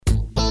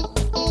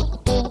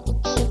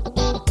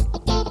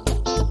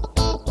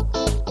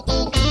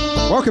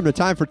Welcome to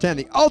Time for 10,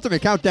 the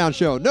ultimate countdown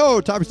show.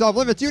 No topics off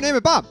limits. You name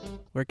it, Bob.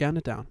 We're counting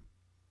it down.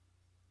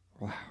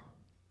 Wow.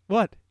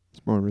 What? It's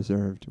more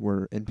reserved.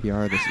 We're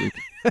NPR this week.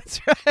 That's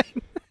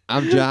right.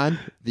 I'm John.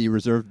 The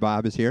reserved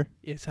Bob is here.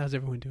 Yes, how's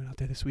everyone doing out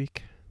there this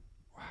week?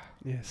 Wow.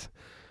 Yes.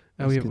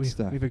 That's We good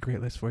stuff. have a great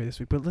list for you this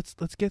week, but let's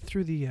get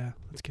through the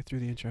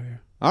intro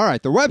here. All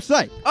right, the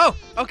website, Oh,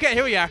 okay,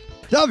 here we are.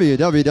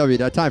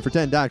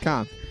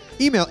 www.timefor10.com.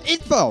 Email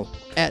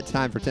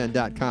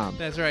info@timefor10.com.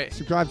 That's right.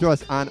 Subscribe to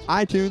us on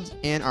iTunes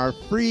and our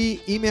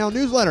free email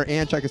newsletter,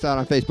 and check us out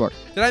on Facebook.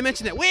 Did I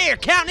mention that we're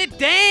counting it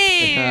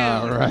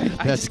down? All right,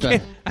 I that's just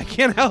better. I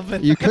can't help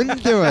it. You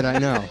couldn't do it, I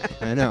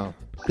know.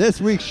 This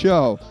week's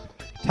show,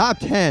 top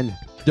 10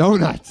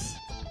 donuts.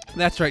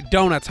 That's right,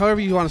 donuts.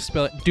 However you want to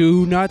spell it,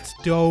 donuts,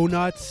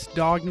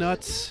 dog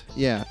nuts.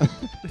 Yeah.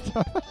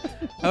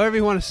 However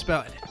you want to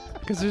spell it,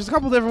 because there's a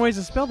couple different ways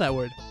to spell that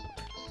word.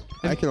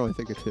 I can only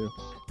think of two.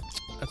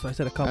 That's why I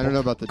said a couple. I don't know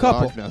about the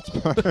Couple. dog nuts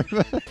part.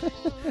 Well,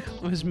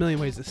 there's a million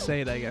ways to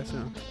say it, I guess.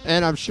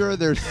 And I'm sure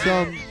there's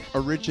some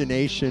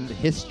origination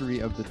history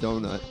of the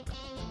donut.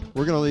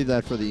 We're going to leave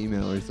that for the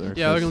emailers there.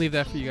 Yeah, we're gonna leave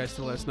that for you guys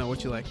to let us know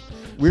what you like.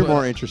 We're But-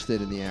 more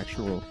interested in the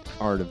actual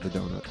art of the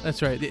donut.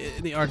 That's right,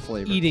 the art of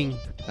Flavor. eating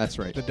That's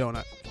right. the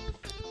donut.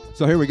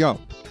 So here we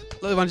go.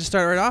 Want to just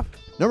start right off?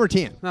 Number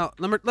 10. Now,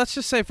 let's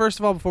just say, first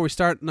of all, before we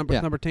start, number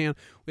Yeah. 10,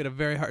 we had a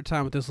very hard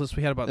time with this list.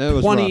 We had about It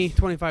was 20, rough.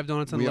 25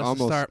 donuts on We the list to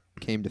almost start.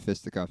 came to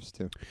fisticuffs,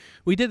 too.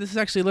 We did. This is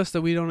actually a list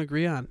that we don't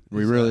agree on.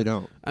 We It's, really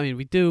don't. I mean,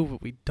 we do,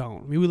 but we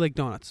don't. I mean, we like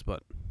donuts,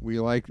 but... We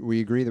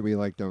agree that we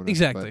like donuts.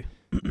 Exactly.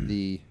 But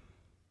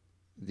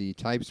the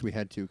types we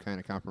had to kind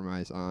of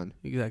compromise on.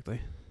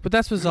 Exactly. But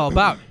that's what it's all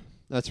about.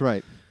 That's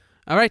right.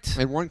 All right.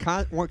 And what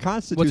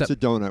constitutes What's up? a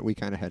donut, we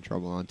kind of had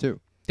trouble on, too.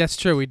 That's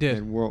true, we did.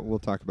 And we'll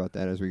talk about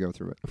that as we go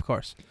through it. Of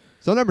course.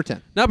 So number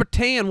 10. Number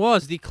 10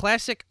 was the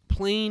classic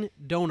plain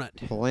donut.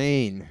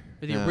 Plain.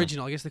 Or the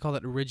original. I guess they call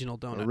that original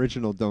donut.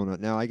 Original donut.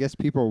 Now, I guess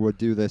people would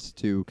do this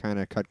to kind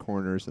of cut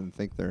corners and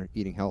think they're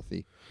eating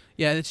healthy.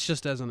 Yeah, it's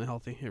just as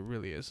unhealthy. It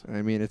really is.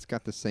 I mean, it's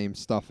got the same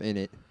stuff in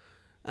it.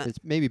 Uh, It's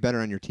maybe better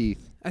on your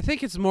teeth. I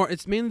think it's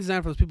mainly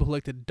designed for those people who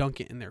like to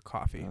dunk it in their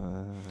coffee.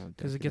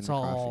 Because it dunk gets in the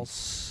all coffee.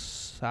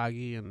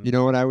 soggy and... You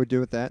know what I would do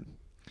with that?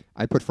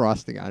 I'd put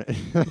frosting on it.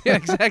 Yeah,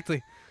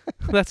 exactly.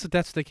 That's what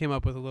they came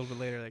up with a little bit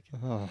later. Like,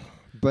 Oh.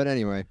 But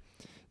anyway,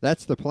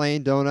 that's the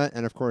plain donut.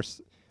 And, of course,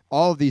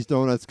 all of these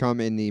donuts come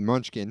in the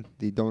Munchkin,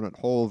 the donut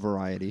hole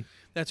variety.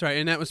 that's right,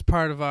 and that was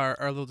part of our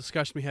little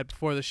discussion we had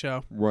before the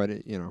show.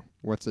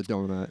 What's a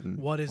donut? And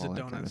What is a all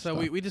that donut? kind of So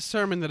stuff. we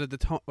determined that a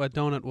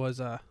donut was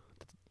the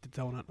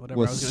donut, whatever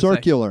I was was gonna say.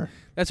 circular.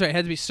 That's right, it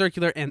had to be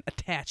circular and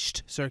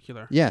attached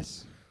circular.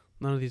 Yes.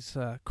 None of these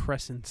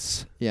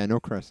crescents. Yeah, no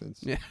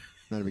crescents. Yeah.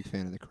 Not a big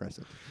fan of the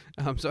crescent.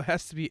 So it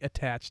has to be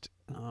attached,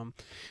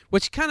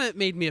 which kind of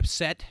made me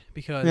upset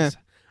because Yeah.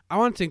 I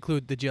wanted to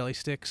include the jelly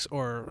sticks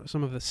or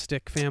some of the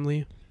stick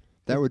family.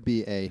 That would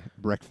be a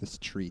breakfast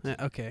treat.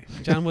 Okay,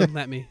 John wouldn't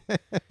let me.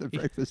 The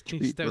breakfast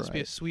treat. That would be a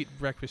variety. sweet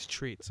breakfast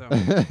treat. So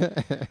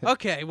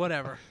okay,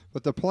 whatever.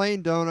 But the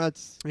plain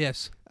donuts,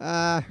 Yes.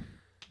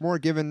 more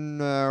given.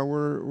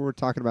 We're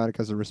talking about it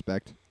because of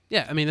respect.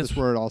 Yeah, I mean That's that's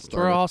where it all where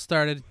started. it all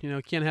started. You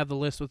know, can't have the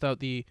list without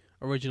the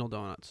original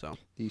donut. So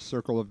The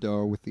circle of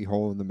dough with the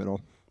hole in the middle,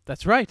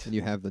 that's right. and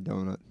you have the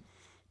donut.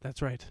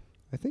 That's right.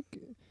 I think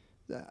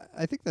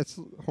that's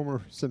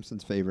Homer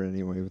Simpson's favorite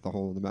anyway, with the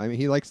hole in the middle. I mean,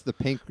 he likes the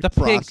pink The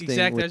frosting pink,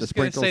 exactly. I with was the just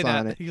gonna sprinkles say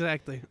on that it.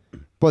 exactly.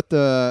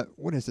 But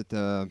what is it?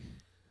 The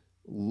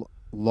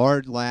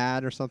Lard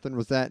Lad or something?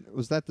 Was that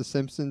the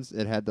Simpsons?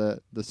 It had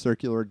the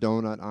circular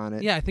donut on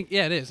it. Yeah, I think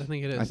it is. I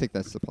think it is. I think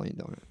that's the plain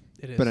donut.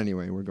 it is. But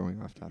anyway, we're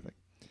going off topic.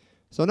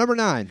 So number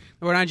 9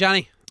 We're on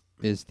Johnny.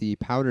 is the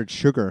powdered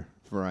sugar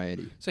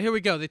variety. So here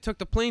we go. They took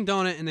the plain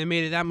donut and they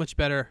made it that much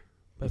better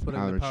by putting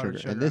the powdered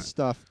sugar. And this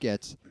stuff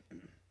gets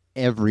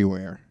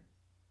everywhere.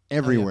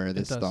 Everywhere, it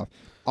this does. stuff.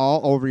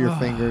 All over your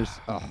fingers.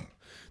 Oh,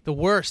 The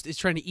worst is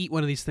trying to eat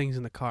one of these things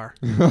in the car.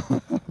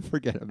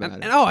 forget about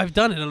And it. I've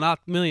done it a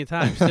million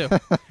times too.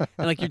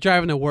 And like you're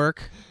driving to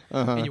work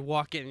Uh-huh. and you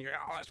walk in and you're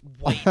it's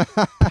white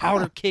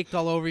powder caked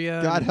all over you.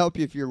 God help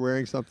you if you're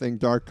wearing something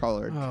dark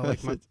colored. Oh,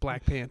 like my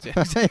black pants.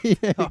 Yeah.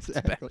 Yeah, Oh, it's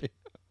bad. exactly.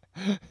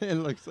 It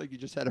looks like you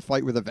just had a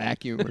fight with a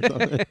vacuum or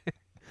something.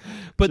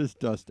 But- just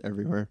dust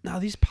everywhere. Now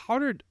these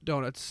powdered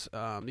donuts,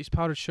 these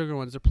powdered sugar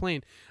ones, they're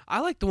plain. I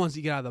like the ones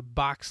you get out of the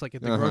box, like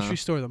at the grocery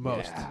store, the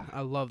most. Yeah.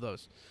 I love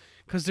those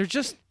because they're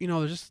just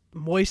they're just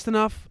moist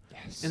enough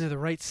Yes. and they're the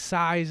right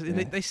size. And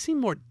Yeah. they seem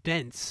more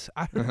dense.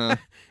 I don't Uh-huh.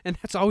 and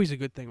that's always a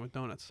good thing with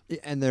donuts.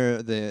 And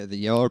they're the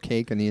yellow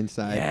cake on the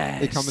inside.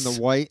 They come in Yes. the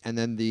white and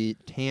then the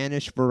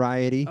tannish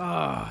variety. Oh,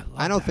 I love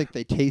I don't that. think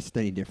they taste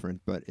any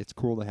different, but it's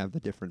cool to have the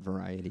different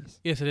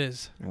varieties. Yes, it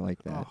is. I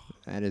like that. Oh.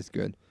 That is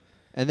good.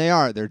 And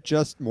they're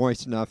just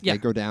moist enough. Yeah. They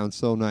go down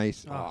so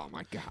nice. Oh. Oh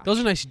my god. Those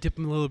are nice. You dip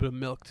them in a little bit of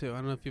milk too. I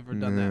don't know if you've ever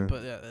done No. that,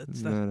 but yeah,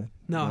 it's not a, no,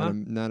 not, huh? a,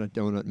 not a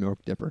donut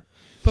milk dipper.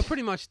 But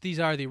pretty much these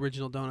are the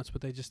original donuts,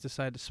 but they just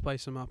decided to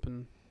spice them up,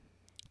 and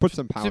Put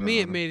some powder to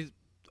me on it 'em.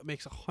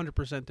 makes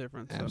 100%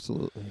 difference. So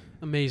Absolutely.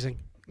 amazing.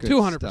 Good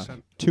 200%. stuff.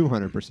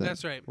 200%.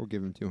 That's right. We'll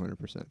give him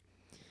 200%.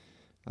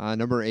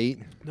 Number 8.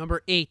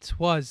 Number 8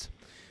 was,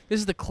 this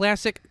is the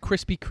classic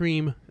Krispy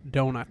Kreme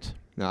donut.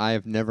 Now, I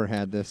have never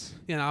had this.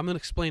 Yeah, I'm going to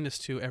explain this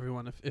to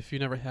everyone if you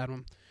never had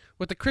one.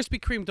 What the Krispy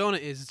Kreme donut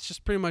is, it's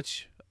just pretty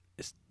much,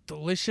 it's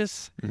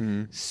delicious,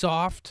 Mm-hmm.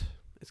 soft,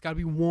 it's got to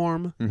be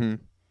warm, Mm-hmm.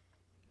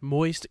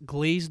 moist,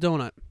 glazed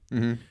donut,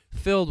 Mm-hmm.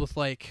 filled with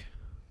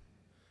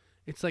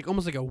it's like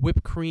almost like a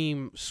whipped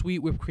cream, sweet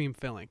whipped cream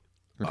filling.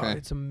 Okay.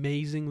 It's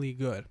amazingly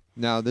good.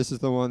 Now, this is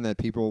the one that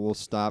people will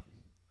stop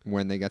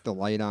when they got the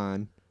light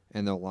on,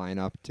 and they'll line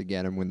up to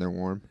get them when they're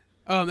warm.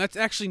 That's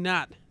actually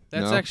not.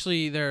 That's No?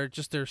 actually their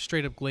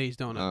straight up glazed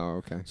donut. Oh,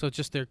 okay. So it's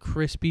just their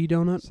crispy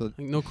donut. So- Like,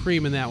 no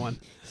cream in that one.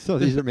 So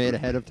these are made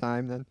ahead of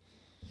time then?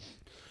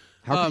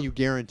 How Um, can you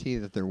guarantee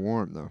that they're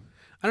warm, though?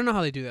 I don't know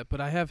how they do that,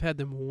 but I have had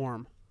them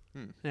warm.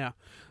 Hmm. Yeah.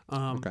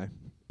 Okay.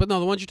 But no,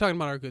 the ones you're talking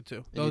about are good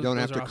too. And you don't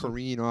have those to are awesome.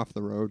 careen off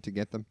the road to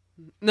get them?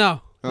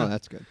 No. Oh, no.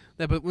 that's good.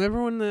 Yeah, but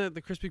remember when the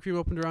Krispy Kreme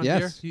opened around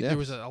Yes, here? There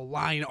was yes. a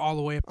line all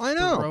the way up I the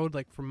know. road,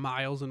 like for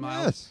miles and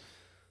miles. Yes.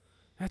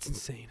 That's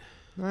insane.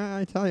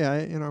 I tell you,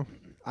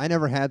 I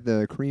never had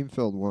the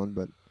cream-filled one,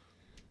 but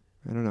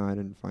I don't know. I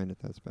didn't find it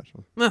that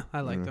special. Nah,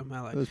 I like Yeah. them. I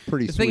like It was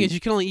pretty The sweet. thing is,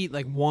 you can only eat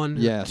like one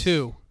Yes. or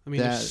two. I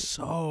mean, they're That-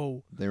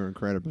 so They were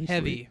incredibly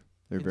heavy. sweet.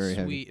 They're and very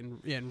sweet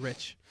and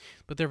rich.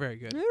 But they're very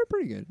good. heavy. Yeah, they're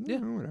pretty good. Yeah.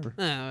 Whatever.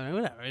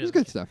 Whatever. It's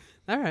good stuff.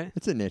 All right.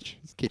 It's a niche.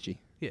 It's kitschy.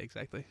 Yeah,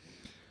 exactly.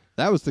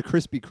 That was the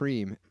Krispy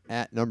Kreme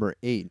at number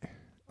 8.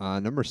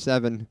 Number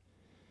 7,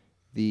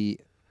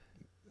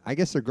 I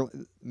guess they're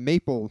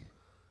maple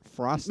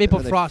frosted. Maple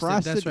Are they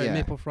frosted. That's right. Yeah.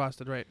 Maple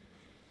frosted. Right.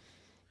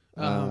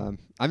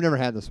 I've never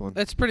had this one.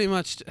 That's pretty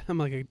much. I'm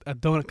like a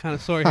donut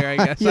connoisseur here, I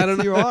guess. Yes, I don't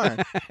know. you are.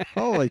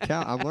 Holy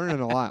cow! I'm learning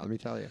a lot. Let me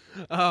tell you.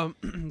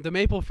 The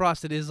maple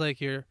frosted is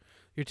like your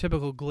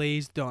typical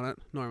glazed donut.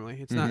 Normally,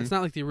 it's not. Mhm. It's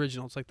not like the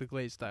original. It's like the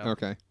glazed style.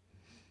 Okay.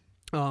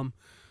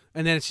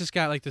 And then it's just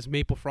got like this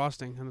maple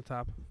frosting on the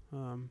top.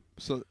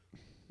 So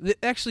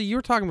Actually, you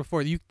were talking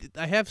before.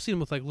 I have seen them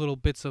with like little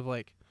bits of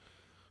like,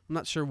 I'm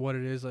not sure what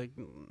it is. Like,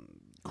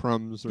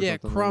 crumbs or yeah,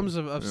 something. crumbs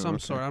of Yeah, some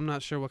okay. sort. I'm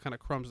not sure what kind of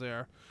crumbs they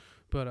are,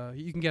 but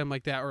you can get them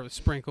like that, or the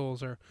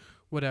sprinkles, or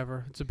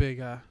whatever. It's a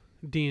big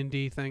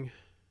D&D thing.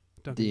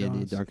 Dunkin' D&D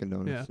Donuts. Dunkin'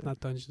 Donuts. Yeah,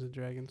 not Dungeons and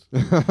Dragons.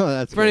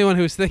 That's For good. anyone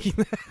who's thinking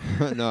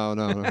that. no,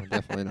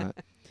 definitely not.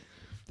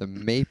 The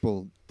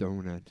maple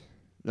donut.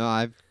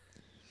 No,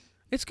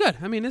 It's good.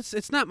 I mean,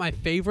 it's not my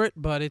favorite,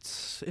 but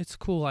it's a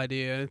cool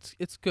idea.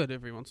 It's good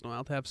every once in a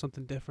while to have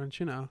something different,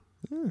 you know.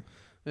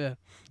 Yeah.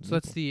 So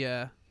that's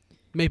the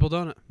maple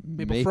donut,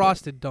 maple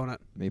frosted donut.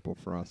 Maple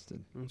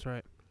frosted. That's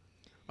right.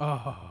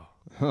 Oh,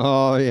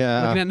 Oh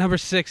yeah. looking at number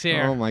 6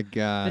 here. Oh my This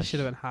gosh. should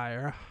have been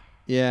higher.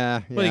 Yeah,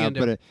 What are you yeah,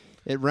 gonna but do?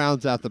 it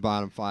rounds out the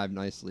bottom 5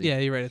 nicely. Yeah,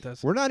 you're right. It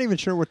does. We're not even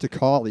sure what to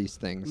call these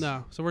things.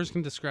 No, so we're just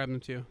gonna describe them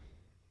to you.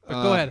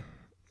 But go ahead.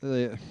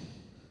 The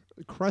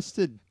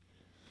crusted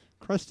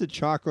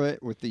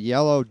chocolate with the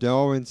yellow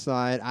dough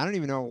inside. I don't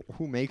even know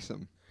who makes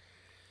them.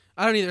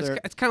 I don't either. they're-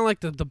 It's kind of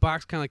like the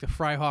box, kind of like the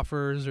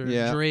Freihoffers or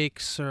Yeah.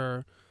 Drakes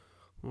or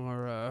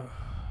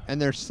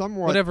And they're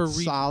somewhat Whatever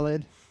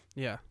solid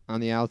yeah. on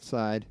the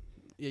outside.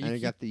 Yeah, And they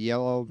got the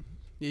yellow.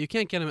 you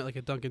can't get them at like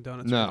a Dunkin'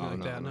 Donuts or No, anything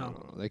like that.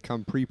 no. They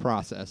come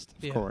pre-processed,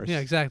 of Yeah. course. Yeah,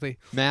 exactly.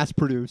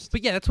 Mass-produced.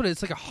 But yeah, that's what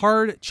it's like, a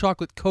hard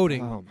chocolate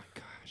coating, Oh my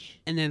gosh.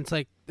 and then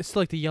it's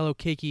still like the yellow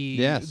cakey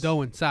Yes.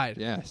 dough inside.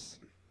 Yes.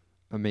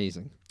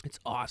 Amazing. It's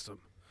awesome.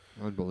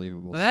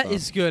 Unbelievable. Now, that stuff.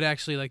 is good,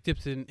 actually, like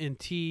dipped in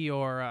tea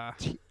or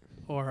Tea.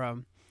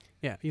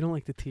 yeah. You don't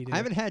like the tea, do you? I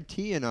haven't had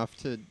tea enough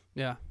to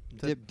Yeah,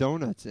 dip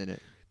donuts in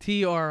it.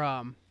 tea or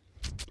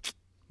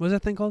what's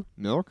that thing called?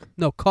 Milk?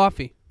 No,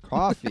 coffee.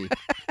 Coffee.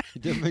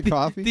 You dip my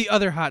coffee? The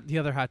other hot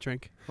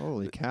drink.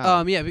 Holy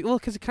cow. Yeah, well,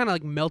 because it kind of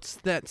like melts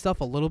that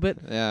stuff a little bit.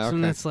 Yeah, So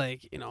then okay. it's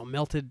like,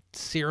 melted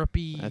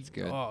syrupy. That's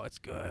good. Oh, it's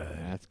good.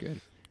 That's good.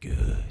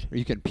 Good. Or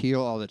you can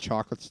peel all the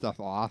chocolate stuff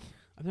off.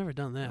 I've never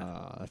done that.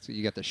 That's what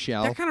you got the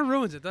shell. That kind of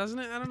ruins it, doesn't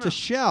it? I don't It's know. a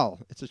shell.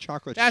 It's a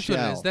chocolate That's shell.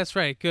 what it is. That's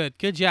right. Good.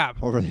 Good job.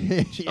 Over the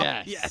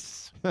Yes.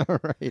 yes. All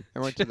right. I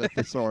went to the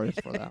thesaurus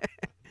for that.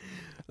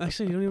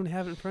 Actually, you don't even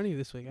have it in front of you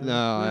this week. No,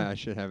 Yeah. I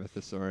should have a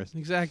thesaurus.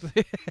 Exactly.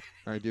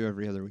 I do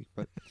every other week,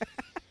 but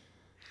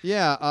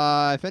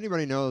yeah. If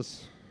anybody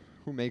knows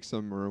who makes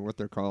them or what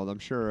they're called, I'm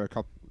sure a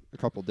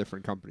couple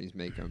different companies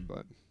make them,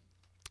 but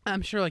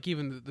I'm sure, like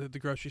even the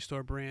grocery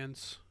store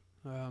brands,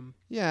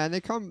 yeah, and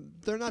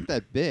they're not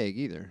that big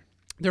either.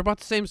 they're about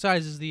the same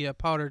size as the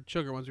powdered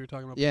sugar ones we were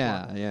talking about.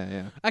 Yeah, before.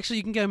 yeah. Actually,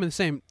 you can get them in the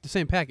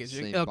same package.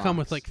 Same It'll come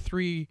with box. like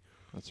 3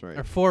 That's right.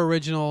 or 4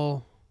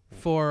 original,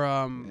 4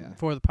 Yeah.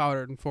 for the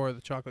powdered and 4 of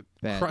the chocolate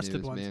Bad crusted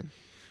news, ones. man.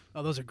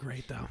 Oh, those are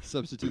great though.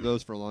 Substitute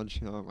those for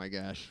lunch. Oh my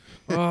gosh.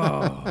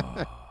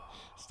 Oh.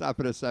 Stop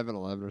at a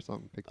 7-Eleven or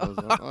something. Pick those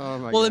up. Oh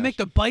my Well, they gosh. make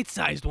the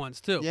bite-sized ones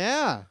too.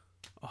 Yeah.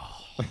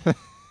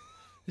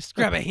 Just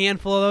grab a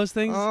handful of those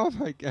things. Oh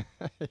my gosh.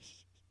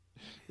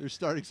 They're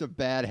starting some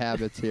bad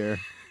habits here.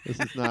 This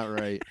is not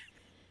right.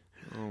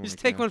 Oh Just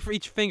my take gosh. one for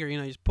each finger.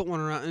 You just put one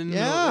around, and,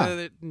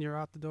 Yeah. and you're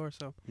out the door.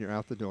 So You're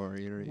out the door.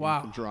 You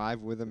Wow. can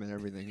drive with them and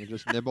everything. You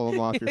just nibble them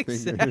off your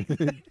Exactly.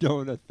 fingers.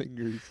 Donut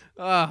fingers.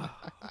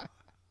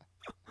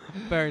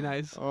 Very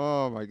nice.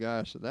 Oh my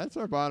gosh. That's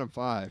our bottom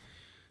 5.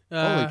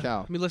 Holy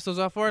cow. Let me list those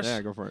off for us.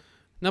 Yeah, go for it.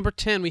 Number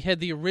 10, we had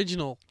the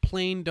original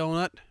plain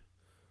donut.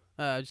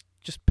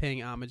 Just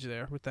paying homage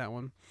there with that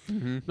one.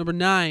 Mm-hmm. Number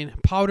 9,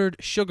 powdered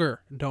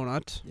sugar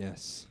donut.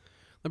 Yes.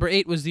 Number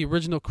 8 was the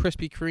original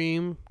Krispy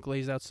Kreme,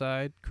 glazed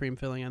outside, cream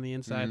filling on the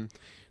inside. Mhm.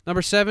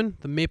 Number 7,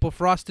 the maple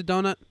frosted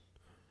donut.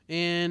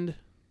 And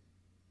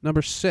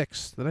number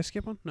 6, did I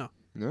skip one? No.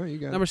 No, you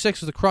got Number 6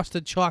 was the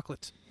crusted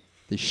chocolate.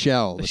 the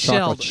shell. The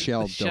chocolate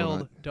shelled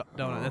donut. donut.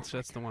 Oh,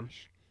 That's the one.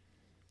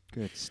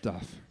 Good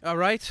stuff. All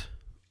right.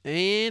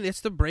 And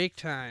it's the break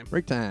time.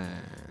 Break time.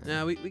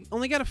 Now, we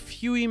only got a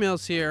few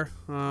emails here.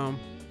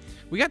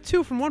 We got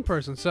 2 from one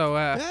person, so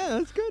Yeah,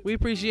 that's good. we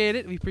appreciate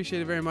it. We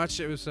appreciate it very much.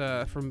 It was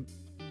from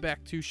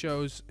back 2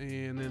 shows,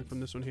 and then from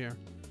this one here.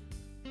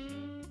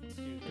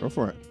 Go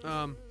for it.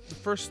 The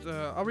first,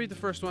 I'll read the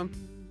first one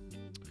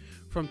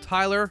from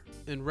Tyler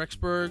in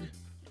Rexburg,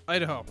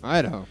 Idaho.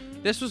 Idaho.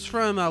 This was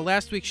from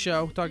last week's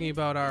show, talking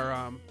about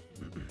our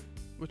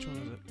which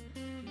one was it?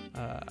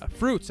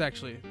 Fruits,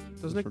 actually,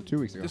 doesn't it? From 2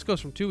 weeks ago. This goes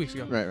from 2 weeks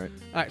ago. Right, right.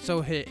 All right,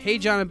 so hey,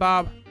 John and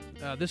Bob.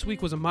 This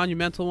week was a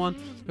monumental one.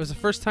 It was the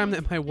first time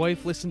that my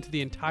wife listened to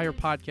the entire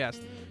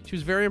podcast. She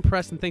was very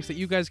impressed and thinks that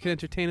you guys could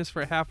entertain us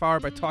for a half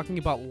hour by talking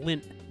about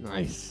lint.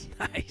 Nice.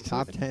 Nice.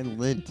 Top 10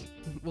 lint.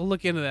 We'll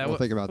look into that. We'll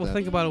think about We'll that.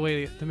 think about a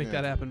way to make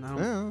Yeah. that happen. I don't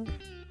Yeah.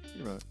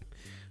 Think about it.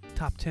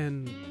 Top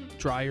 10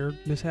 dryer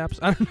mishaps.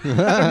 I don't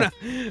know.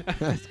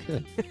 That's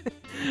good.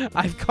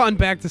 I've gone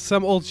back to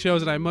some old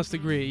shows, and I must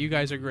agree, you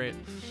guys are great.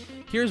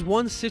 Here's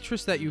one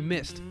citrus that you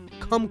missed: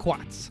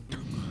 kumquats.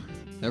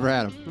 Never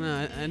had them. No,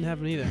 I didn't have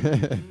them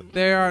either.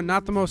 They are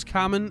not the most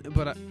common,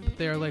 but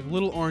they are like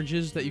little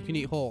oranges that you can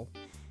eat whole.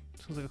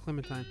 Sounds like a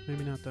clementine.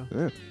 Maybe not, though.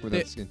 Yeah, with They-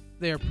 that skin.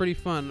 They are pretty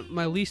fun.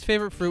 My least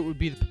favorite fruit would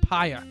be the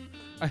papaya.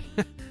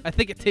 I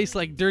think it tastes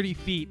like dirty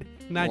feet.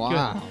 Not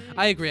Wow. good.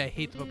 I agree. I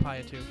hate the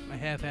papaya, too. I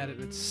have had it.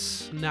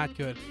 It's not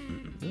good.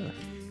 Yeah.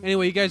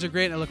 Anyway, you guys are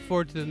great. I look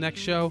forward to the next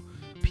show.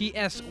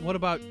 P.S. What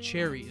about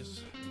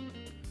cherries?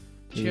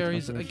 Did we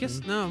Cherries. talk I about guess,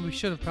 cherries? no, we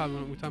should have probably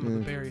when we talked about the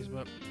Yeah. berries.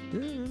 But Yeah.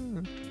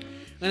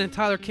 And then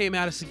Tyler came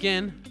at us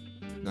again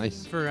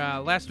Nice. for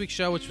last week's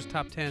show, which was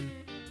top 10.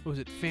 What was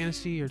it?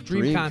 Fantasy or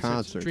Dream, Dream concerts?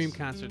 concerts. Dream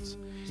concerts.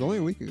 It was only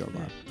a week ago,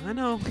 Bob. Yeah, I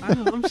know.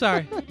 I'm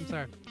sorry. I'm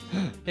sorry.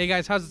 Hey,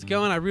 guys, how's it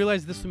going? I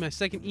realized this was my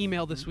second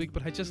email this week,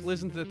 but I just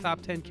listened to the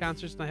top 10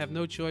 concerts, and I have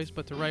no choice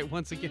but to write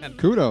once again.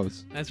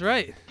 Kudos. That's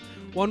right.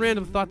 One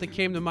random thought that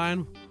came to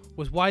mind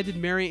was, why did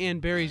Mary Ann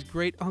Barry's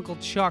great Uncle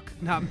Chuck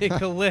not make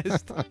a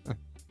list?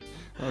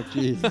 Oh,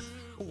 jeez.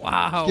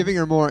 Wow. Giving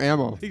her more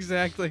ammo.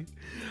 Exactly.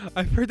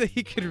 I've heard that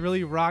he could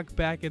really rock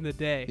back in the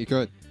day. He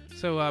could.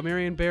 So,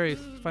 Mary Ann Barry,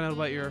 find out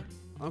about your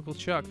Uncle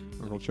Chuck.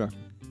 Uncle Chuck.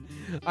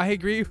 I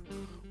agree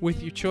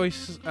with your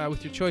choice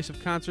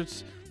of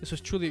concerts. This was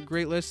truly a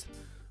great list,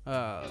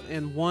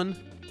 and one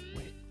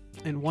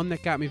that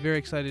got me very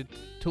excited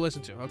to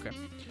listen to. Okay,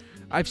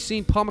 I've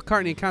seen Paul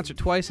McCartney in concert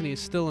twice, and he is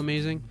still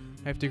amazing.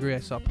 I have to agree. I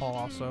saw Paul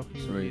also.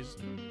 Sweet. He's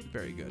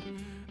very good.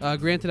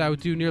 Granted, I would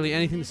do nearly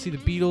anything to see the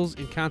Beatles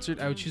in concert.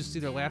 I would choose to see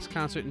their last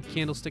concert in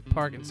Candlestick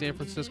Park in San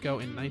Francisco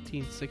in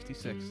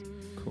 1966.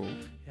 Cool.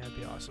 Yeah, that'd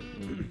be awesome.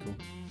 That would be cool.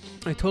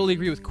 I totally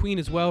agree with Queen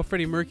as well.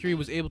 Freddie Mercury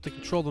was able to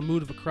control the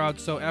mood of a crowd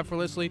so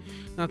effortlessly,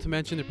 not to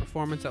mention their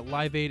performance at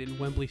Live Aid in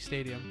Wembley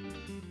Stadium.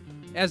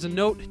 As a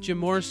note, Jim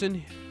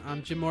Morrison,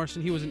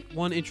 he was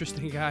one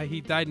interesting guy. He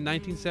died in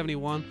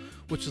 1971,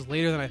 which is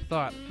later than I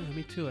thought. Yeah,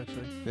 me too,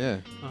 actually. Yeah.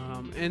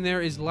 And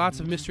there is lots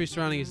of mystery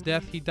surrounding his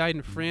death. He died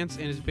in France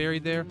and is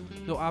buried there.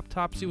 No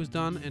autopsy was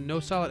done, and no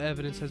solid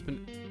evidence has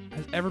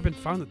ever been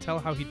found to tell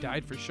how he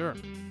died for sure.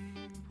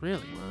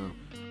 Really? Wow.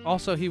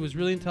 Also, he was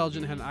really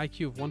intelligent and had an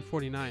IQ of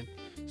 149.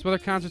 Some other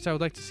concerts I would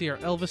like to see are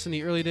Elvis in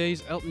the early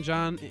days, Elton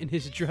John in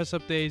his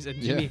dress-up days,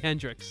 and Jimi Yeah.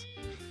 Hendrix.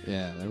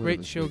 Yeah. That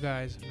Great show,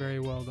 guys. Very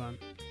well done.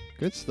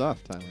 Good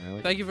stuff, Tyler. I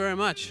like Thank you very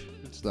much.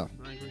 Good stuff.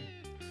 I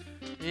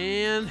agree.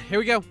 And here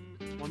we go.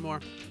 One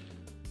more.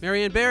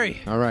 Mary Ann Barry.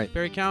 All right.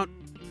 Barry count.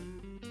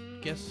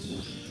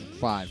 Guess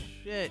 5.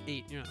 Shit,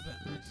 8. You're not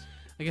bad.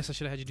 I guess I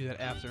should have had you do that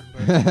after.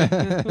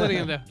 But what are you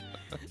gonna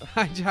do?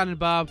 Hi, John and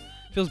Bob.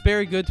 Feels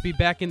very good to be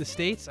back in the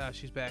States.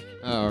 She's back.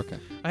 Oh, okay.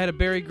 I had a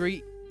very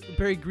great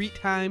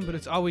time, but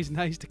it's always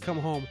nice to come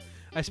home.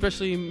 I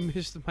especially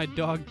miss my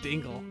dog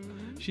Dingle.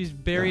 She's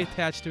very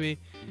attached to me,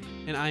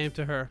 and I am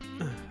to her.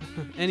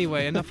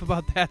 Anyway, enough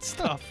about that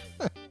stuff.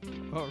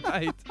 All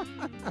right.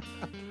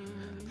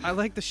 I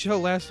liked the show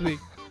last week,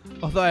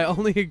 although I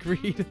only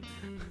agreed.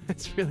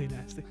 That's really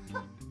nasty.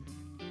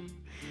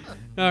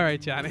 All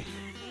right, Johnny.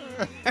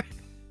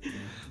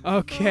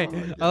 Okay,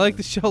 I liked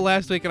the show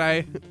last week, and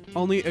I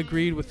only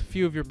agreed with a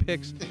few of your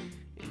picks.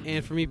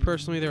 And for me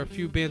personally, there are a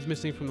few bands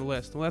missing from the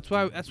list. Well,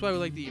 that's why we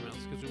like the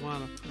emails, because we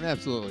want to.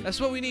 Absolutely. That's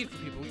what we need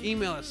from people.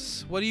 Email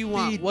us. What do you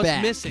want? Feedback.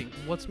 What's missing?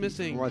 What's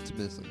missing? What's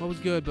missing? What was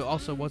good, but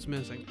also what's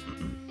missing?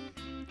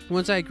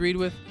 Ones I agreed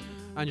with,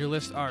 on your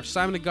list are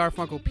Simon and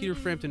Garfunkel, Peter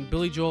Frampton,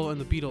 Billy Joel, and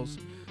the Beatles.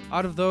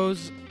 Out of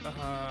those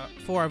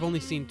 4, I've only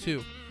seen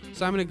 2.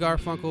 Simon and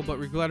Garfunkel, but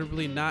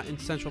regrettably not in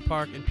Central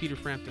Park, and Peter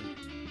Frampton.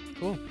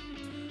 Cool.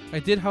 I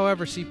did,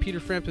 however, see Peter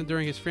Frampton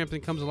during his Frampton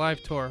Comes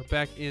Alive tour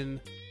back in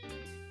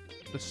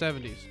the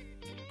 70s.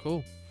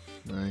 Cool.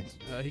 Nice.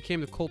 He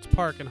came to Colts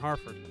Park in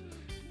Hartford,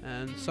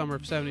 and summer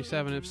of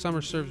 '77. If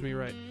summer serves me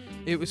right,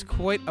 it was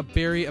quite a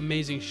very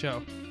amazing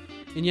show.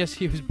 And yes,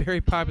 he was very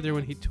popular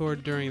when he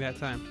toured during that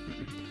time.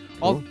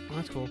 Cool.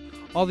 That's cool.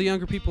 All the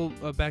younger people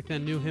back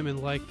then knew him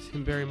and liked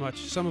him very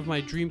much. Some of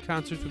my dream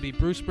concerts would be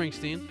Bruce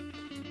Springsteen.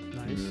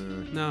 Nice.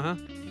 No, huh?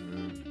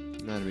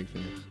 Not a big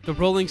fan. The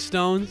Rolling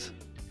Stones.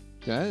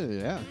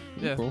 Yeah.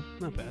 Yeah. Cool.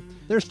 Not bad.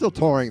 They're still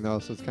touring though,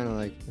 so it's kind of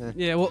like.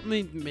 Yeah, well,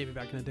 maybe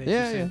back in the day.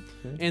 Yeah.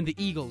 And the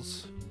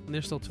Eagles. And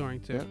they're still touring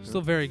too. Yeah,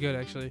 Still very good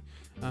actually.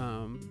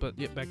 But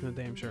yeah, back in the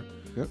day, I'm sure.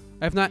 Yep.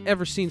 I've not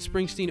ever seen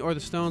Springsteen or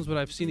the Stones, but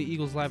I've seen the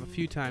Eagles live a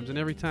few times, and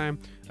every time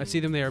I see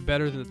them, they are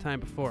better than the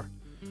time before.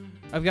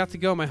 I've got to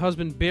go. My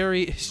husband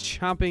Barry is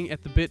chomping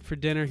at the bit for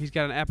dinner. He's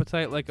got an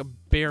appetite like a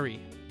berry.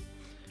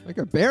 Like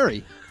a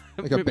berry.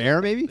 Like a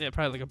bear, maybe? Yeah,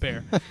 probably like a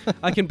bear.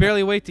 I can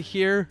barely wait to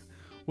hear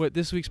what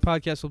this week's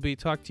podcast will be.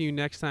 Talk to you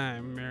next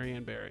time, Mary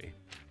and Barry.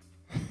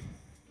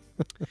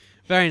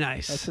 Very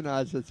nice. That's an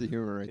odd sense of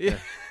humor right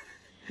there.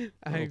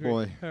 I agree.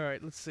 Boy. All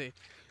right, let's see.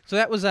 So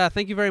that was,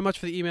 thank you very much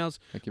for the emails.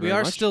 Thank you We very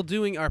are much. still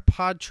doing our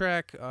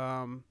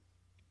PodTrack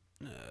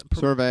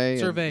survey.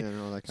 survey. And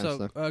all that kind of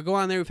So stuff. go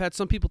on there. We've had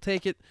some people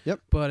take it.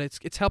 Yep. But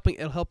it's helping.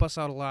 It'll help us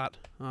out a lot.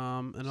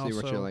 And See also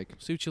what you like.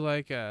 see what you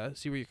like.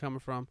 See where you're coming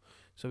from,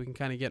 so we can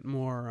kind of get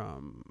more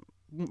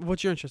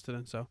what you're interested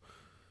in. So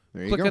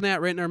There you click go. on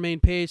that right in our main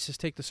page. Just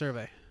take the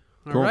survey.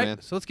 All Cool, right.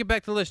 man. So let's get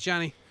back to the list,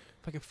 Johnny.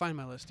 If I can find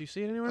my list. Do you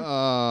see it anywhere?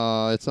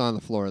 It's on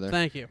the floor there.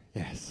 Thank you.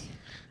 Yes.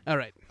 All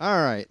right. All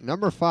right.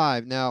 Number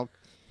 5. Now,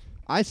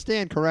 I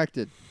stand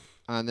corrected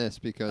on this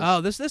because.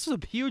 Oh, this was a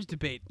huge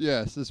debate.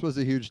 Yes, this was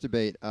a huge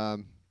debate.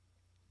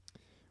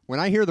 When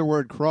I hear the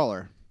word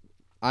crawler,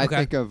 I Okay.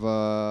 think of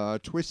a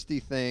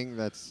twisty thing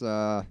that's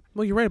Well,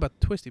 you're right about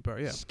the twisty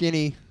part. Yeah.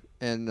 skinny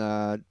and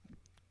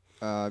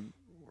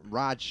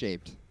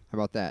rod-shaped. How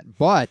about that?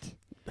 But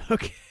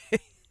Okay.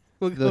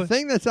 We'll the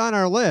thing that's on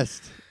our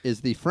list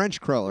is the French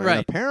crawler. Right.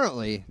 And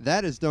apparently,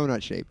 that is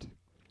donut-shaped.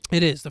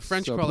 It is the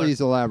French so crawler. please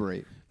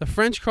elaborate. The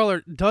French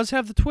crawler does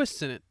have the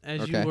twists in it,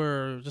 as Okay. you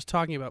were just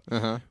talking about.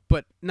 Uh-huh.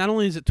 But not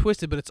only is it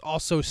twisted, but it's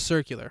also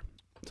circular.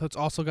 So it's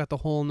also got the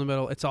hole in the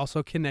middle. It's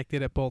also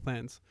connected at both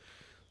ends.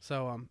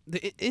 So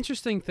the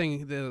interesting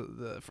thing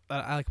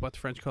I like about the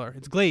French crawler,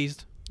 it's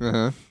glazed.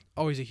 Uh-huh.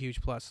 Always a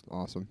huge plus.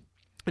 Awesome.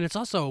 And it's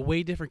also a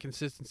way different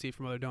consistency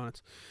from other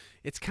donuts.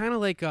 It's kind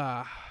of like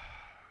I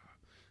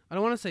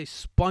don't want to say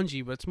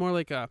spongy, but it's more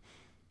like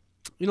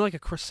like a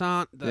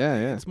croissant.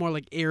 Yeah. It's more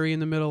like airy in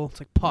the middle. It's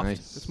like puffed.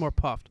 Nice. It's more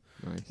puffed.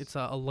 Nice. It's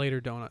a lighter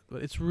donut,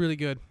 but it's really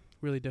good,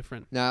 really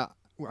different. Now,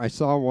 I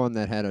saw one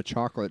that had a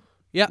chocolate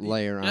Yeah,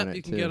 layer on it,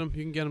 you can too. get them.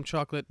 You can get them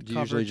chocolate Do you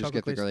covered, usually just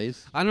chocolate get the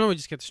glazed. glaze? I don't know. I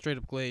just get the straight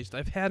up glazed.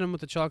 I've had them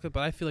with the chocolate,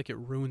 but I feel like it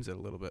ruins it a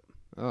little bit.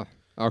 Oh,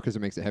 because it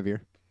makes it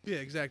heavier? Yeah,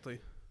 exactly.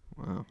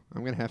 Wow.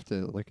 I'm going to have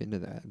to look into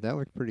that. That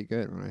looked pretty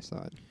good when I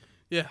saw it.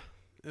 Yeah,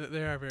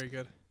 they are very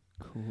good.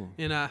 Cool.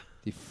 And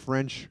The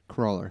French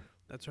crawler.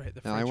 that's right. The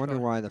Now, French I wonder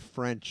crawler. why the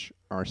French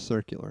are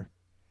circular.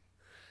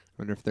 I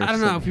wonder if they're I don't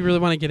know if you really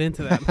want to get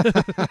into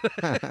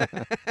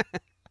that.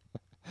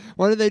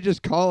 Why do they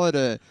just call it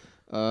a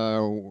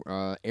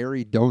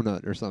airy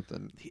donut or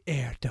something? The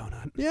air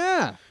donut.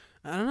 Yeah.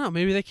 I don't know.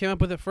 Maybe they came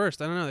up with it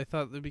first. I don't know. They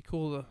thought it'd be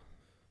cool to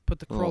put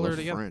the crawler the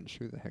together. French.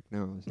 Who the heck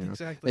knows? You know?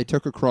 Exactly. They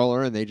took a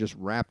crawler and they just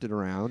wrapped it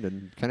around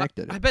and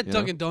connected it. I bet you know?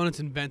 Dunkin' Donuts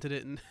invented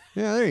it and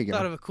Yeah, there you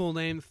thought go. of a cool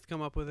name to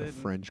come up with The it. and-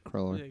 French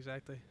crawler. Yeah,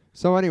 exactly.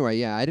 So anyway,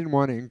 yeah, I didn't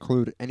want to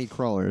include any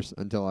crawlers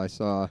until I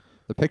saw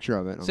the picture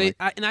of it. I'm See,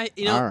 like,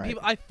 all right.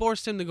 I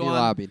forced him to he go on.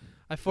 lobbied.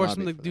 I forced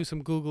him to lobbied for do that.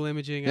 some Google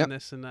imaging Yep. on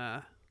this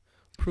and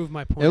prove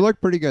my point. It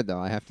looked pretty good, though,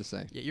 I have to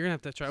say. Yeah, you're gonna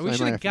have to try. So We I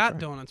should might have have to got try.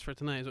 donuts for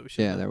tonight. Is what we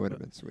should. Yeah, that would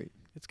have been sweet.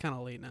 It's kind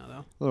of late now,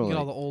 though. A little Get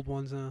all late. the old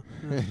ones now.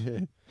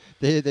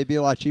 They'd be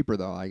a lot cheaper,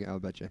 though, I'll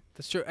bet you.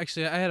 That's true.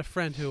 Actually, I had a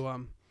friend who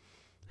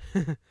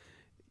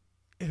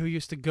who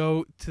used to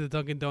go to the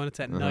Dunkin' Donuts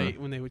at Uh-huh.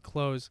 night when they would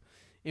close,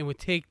 and would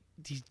take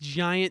these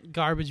giant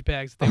garbage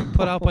bags that they would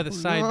put out by the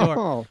side door,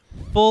 No.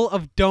 full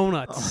of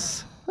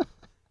donuts.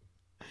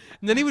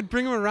 And then he would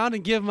bring them around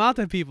and give them out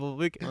to people.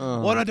 Like, Oh.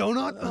 want a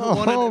donut? Oh,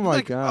 Want a-" oh I'm my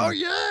like, God. Oh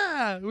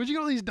yeah! Where'd you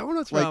get all these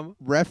donuts Like from?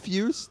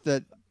 refuse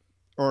that,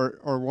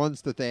 or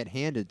ones that they had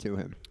handed to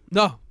him.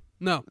 No.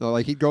 So,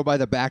 like he'd go by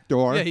the back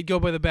door. Yeah, he'd go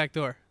by the back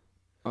door.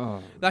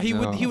 Oh, Now he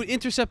no. would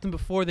intercept them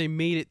before they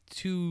made it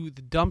to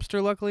the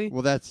dumpster. Luckily,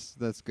 Well, that's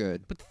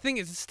good. but the thing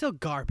is, it's still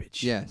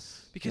garbage.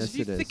 Yes. Because yes,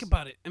 if you it think is.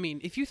 about it, I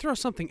mean, if you throw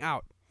something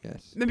out,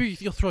 Yes. maybe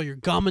you'll throw your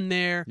gum in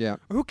there. Yeah.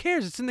 Or who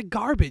cares? It's in the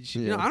garbage.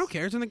 You know, I Yes. don't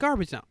care. It's in the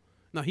garbage now.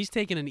 No, he's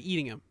taking and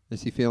eating them.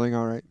 Is he feeling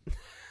all right?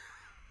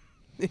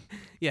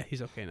 Yeah,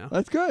 he's okay now.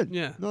 That's good.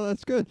 Yeah. No,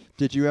 that's good.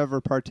 Did you ever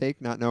partake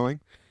not knowing?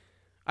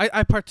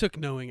 I partook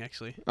knowing,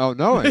 actually. Oh,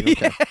 knowing.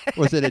 Okay.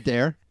 Was it a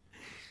dare?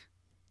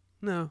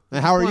 No.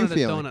 And how are you wanted a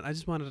feeling? donut. I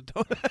just wanted a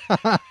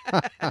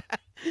donut.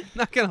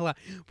 Not gonna lie,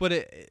 but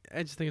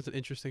I just think it's an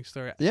interesting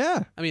story.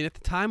 Yeah. I mean, at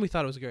the time we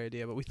thought it was a great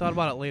idea, but we thought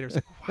about it later. It's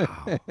like,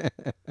 wow,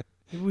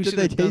 maybe we Did should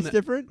they have done taste that.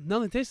 different? No,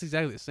 they taste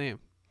exactly the same.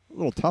 A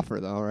little tougher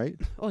though, right?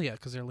 Oh yeah,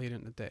 because they're later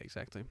in the day,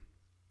 exactly.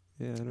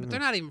 Yeah, I don't But know. they're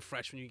not even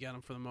fresh when you get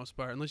them for the most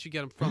part, unless you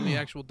get them from the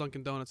actual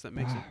Dunkin' Donuts that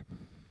makes them.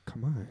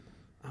 Come on.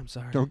 I'm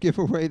sorry. Don't give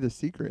away the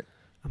secret.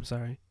 I'm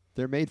sorry.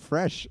 They're made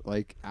fresh,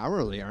 like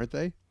hourly, aren't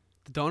they?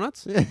 The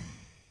donuts? Yeah.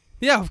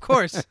 Yeah, of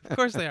course. Of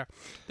course they are.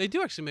 They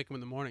do actually make them in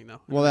the morning,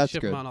 though. Well, They that's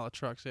ship good. them on all the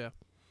trucks, yeah.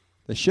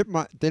 They ship.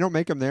 They don't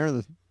make them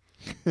there.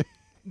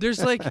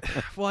 There's like,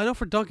 well, I know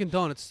for Dunkin'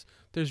 Donuts,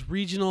 there's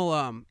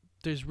regional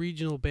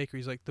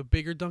bakeries, like the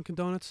bigger Dunkin'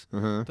 Donuts.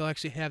 Uh-huh. They'll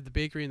actually have the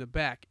bakery in the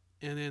back,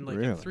 and then like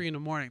Really? at 3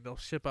 a.m, they'll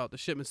ship out the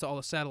shipments to all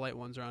the satellite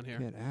ones around here.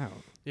 Get out.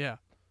 Yeah.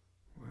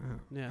 Wow.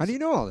 Yeah. How do you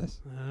know all this?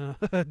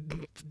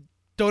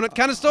 Donut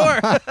kind of store.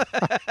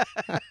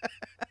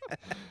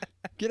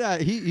 Get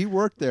out. He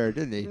worked there,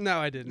 didn't he? No,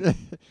 I didn't.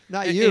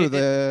 Not you,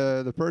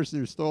 the person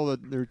who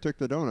who took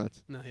the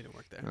donuts. No, he didn't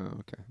work there. Oh,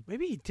 okay.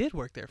 Maybe he did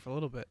work there for a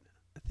little bit.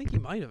 I think he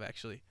might have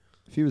actually.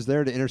 If he was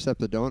there to intercept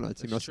the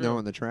donuts, he That's must true. know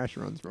when the trash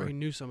runs. Or he Right.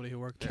 knew somebody who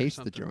worked there. or Case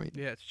the something. joint.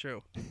 Yeah, it's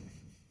true.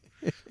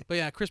 But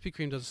yeah, Krispy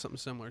Kreme does something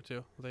similar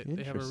too. They have a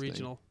Interesting.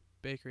 regional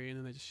bakery and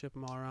then they just ship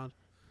them all around.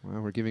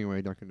 Wow, we're giving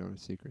away Dunkin'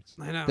 Donuts secrets.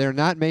 I know. They're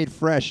not made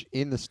fresh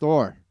in the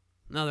store.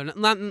 No, they're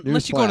not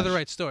unless you go to the Newsflash.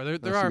 right store. There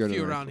Unless are you go a to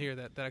few the right around store. here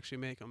that actually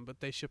make them,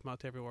 but they ship them out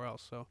to everywhere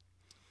else. So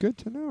Good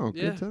to know.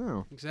 Yeah. Good to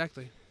know.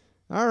 exactly.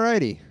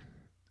 Alrighty.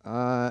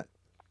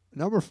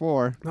 Number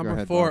 4. Go Number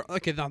ahead, 4. Bob.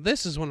 Okay, now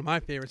this is one of my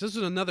favorites. This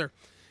is another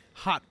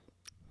hot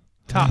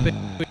topic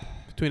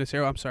between us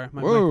here. Oh, I'm sorry.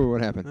 My mic. Whoa,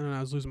 what happened? I don't know.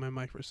 I was losing my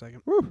mic for a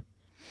second. Woo.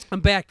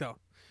 I'm back though.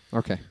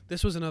 Okay.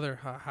 This was another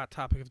hot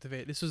topic of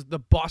debate. This was the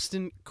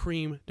Boston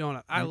cream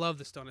donut. I love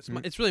this donut.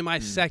 It's really my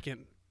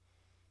second,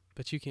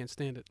 but you can't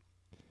stand it.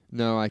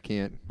 No, I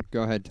can't.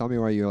 Go ahead. Tell me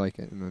why you like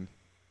it, and then.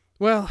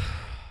 Well,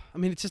 I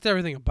mean, it's just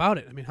everything about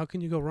it. I mean, how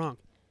can you go wrong?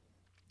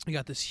 You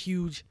got this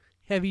huge,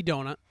 heavy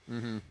donut,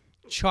 Mm-hmm.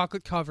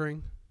 chocolate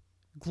covering,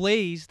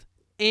 glazed,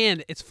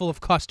 and it's full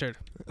of custard.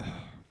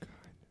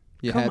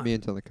 You Come had on. me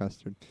until the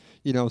custard.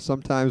 You know,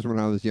 sometimes when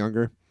I was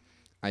younger,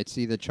 I'd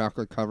see the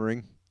chocolate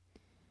covering,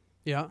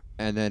 Yeah.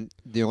 and then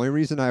the only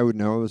reason I would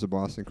know it was a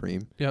Boston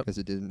cream Yep. because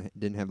it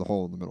didn't have the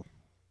hole in the middle.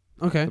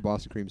 Okay. The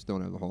Boston creams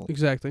don't have the hole,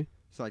 Exactly.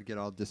 so I'd get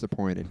all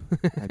disappointed.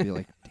 I'd be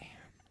like, "Damn,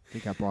 they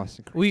got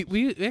Boston cream."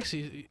 We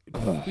actually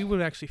we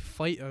would actually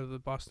fight over the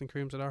Boston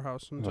creams at our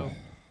house until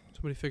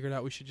somebody figured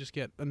out we should just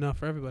get enough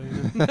for everybody.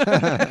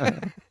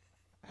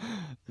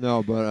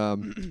 No, but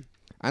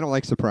I don't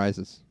like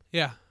surprises.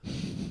 Yeah.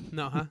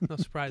 No, huh? No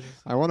surprises.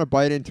 I want to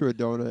bite into a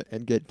donut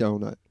and get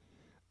donut.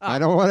 Ah, I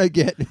don't want to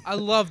get I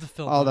love the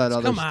filled all that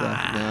donuts. other Come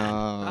stuff.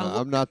 on. No,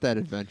 I'm not that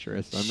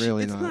adventurous. I'm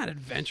really it's not. not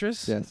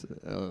adventurous. Yes.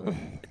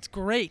 It's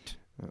great.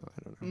 I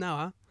don't know. No,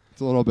 huh? It's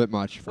a little bit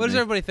much for What does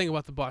me. everybody think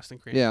about the Boston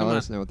cream? Yeah, Come let on.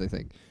 us know what they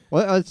think.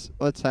 Well,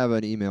 let's have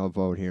an email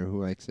vote here.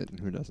 Who likes it and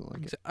who doesn't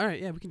like it? All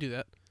right, yeah, we can do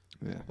that.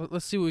 Yeah,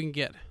 Let's see what we can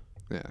get.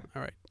 yeah.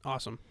 All right,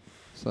 awesome.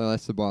 So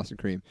that's the Boston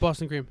cream.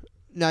 Boston cream.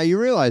 Now you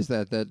realize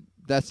that's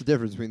the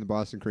difference between the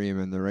Boston cream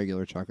and the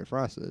regular chocolate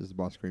frosted. Is the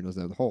Boston cream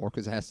doesn't have the hole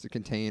because it has to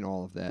contain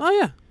all of that Oh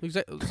yeah,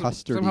 exactly.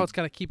 Custardy. Somehow it's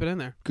got to keep it in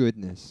there.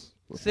 goodness.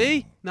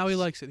 See? Now he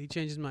likes it. He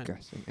changed his mind.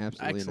 Disgusting.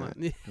 Absolutely Excellent.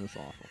 not. That's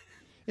awful.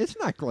 It's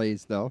not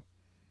glazed though.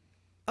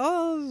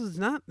 Oh, it's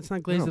not. It's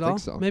not glazed don't at all. think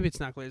so. Maybe it's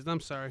not glazed. I'm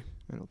sorry.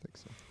 I don't think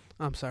so.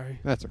 I'm sorry.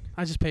 That's okay.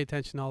 I just pay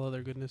attention to all the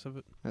other goodness of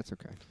it. That's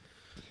okay.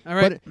 All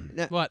right.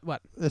 But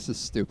What? this is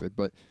stupid,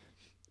 but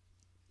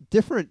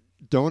different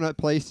donut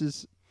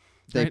places,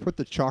 they Right. put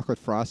the chocolate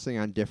frosting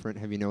on different.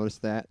 Have you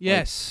noticed that?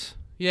 Yes.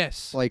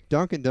 Yes. Like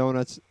Dunkin'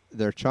 Donuts,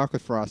 their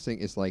chocolate frosting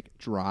is like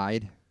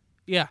dried,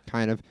 Yeah.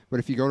 kind of. But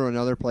if you go to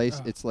another place,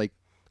 Ugh. it's like,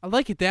 I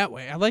like it that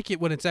way. I like it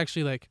when it's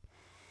actually like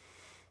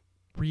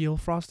real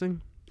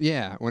frosting.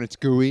 yeah, when it's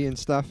gooey and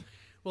stuff.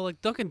 Well,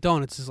 like Dunkin'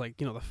 Donuts is like,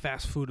 the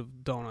fast food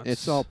of donuts.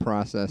 It's all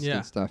processed Yeah.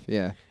 and stuff.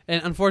 Yeah.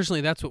 And unfortunately,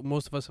 that's what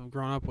most of us have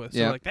grown up with. So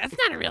Yeah. like, that's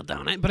not a real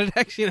donut, but it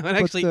actually, it But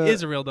actually the-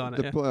 is a real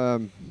donut.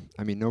 Yeah.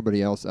 I mean,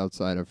 nobody else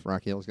outside of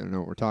Rocky Hill is going to know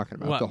what we're talking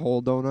about. What? The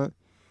whole donut.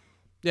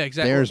 Yeah,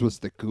 exactly. Theirs was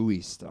the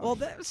gooey stuff. Well,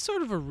 that's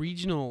sort of a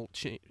regional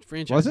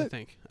franchise, Was I it?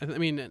 think. I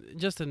mean,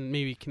 just in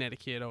maybe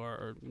Connecticut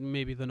or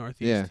maybe the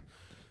Northeast. yeah.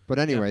 But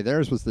anyway,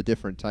 theirs was the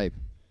different type.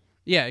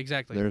 Yeah,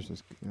 exactly. Theirs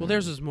was. Well,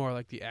 theirs is more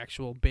like the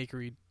actual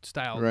bakery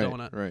style right,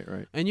 donut.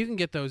 Right. And you can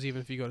get those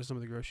even if you go to some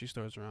of the grocery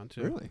stores around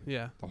too. Really?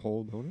 Yeah. The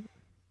whole donut?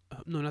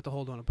 No, not the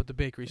whole donut, but the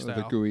bakery Oh, style.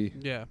 the gooey.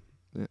 Yeah.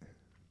 Yeah.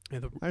 Yeah,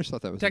 I just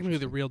thought that was technically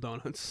the interesting. real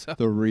donuts. So.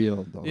 the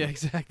real donut. Yeah,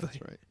 exactly.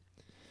 That's right.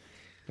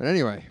 But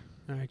anyway,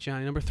 All right,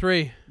 Johnny, number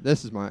 3.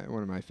 this is one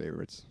of my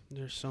favorites.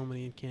 There's so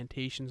many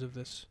incantations of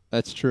this.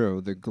 That's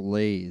true. The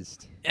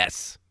glazed,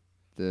 Yes.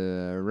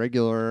 the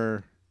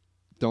regular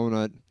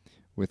donut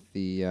with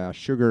the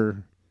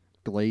sugar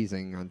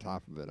glazing on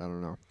top of it. I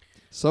don't know.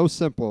 So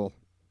simple,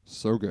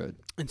 so good.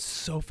 And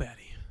so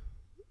fatty.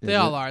 Is They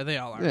all it? are. They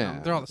all are. Yeah.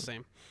 They're all the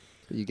same.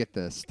 You get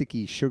the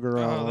sticky sugar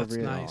Oh, all that's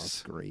over it. Oh, nice.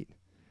 it's great.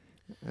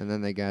 And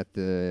then they got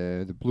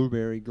the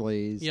blueberry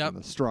glazed, Yep. and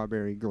the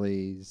strawberry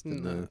glazed,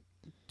 and And the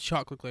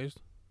chocolate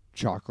glazed.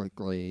 chocolate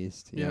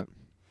glazed. Yep.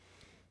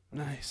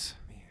 Nice.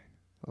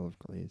 I love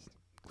glazed.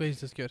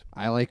 Glazed is good.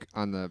 I like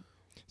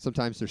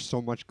sometimes there's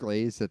so much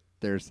glaze that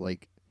there's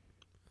like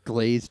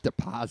glazed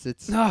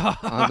deposits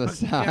on the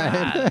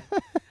side.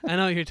 God. I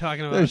know what you're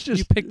talking about. There's You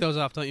just pick those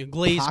off, don't you?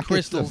 Glazed Pockets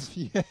crystals. of-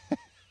 yeah.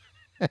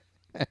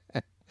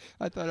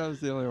 I thought I was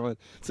the only one.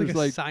 It's like There's a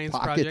like science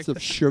pockets project.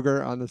 of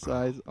sugar on the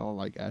sides. Oh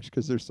my gosh,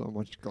 because there's so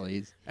much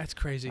glaze. That's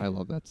crazy. I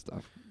love that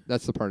stuff.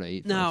 That's the part I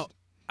eat Now, first.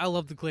 I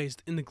love the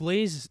glazed. And the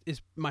glaze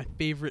is my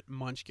favorite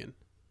munchkin.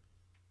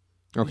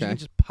 'Cause You Okay. can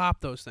just pop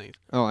those things.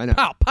 Oh, I know.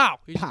 Pow, pow.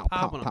 You Pow, just pow,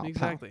 popping pow, them. pow.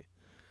 Exactly.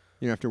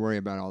 You don't have to worry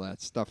about all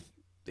that stuff.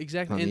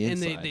 Exactly. On And, the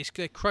and they, inside.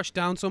 they crush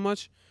down so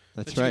much.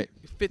 That's that right.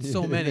 You fit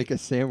so They many. Make a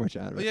sandwich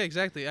out of Well, it. yeah,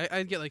 exactly.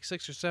 I'd get like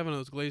 6 or 7 of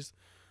those glazed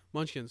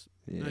munchkins.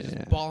 And I Yeah.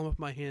 just ball them up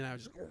my hand. I would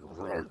just.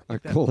 A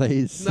that.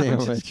 glazed No,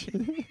 I'm just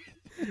sandwich.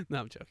 No,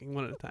 I'm joking.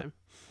 One at a time.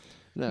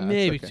 No, it's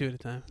Maybe okay. 2 at a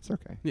time. It's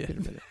okay. Yeah. Get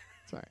a minute.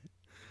 It's all right.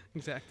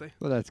 Exactly.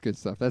 Well, that's good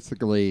stuff. That's the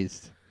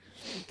glazed.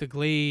 The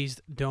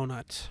glazed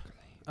donut.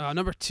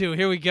 Number 2.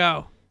 Here we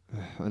go.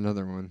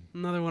 Another one.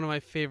 Another one of my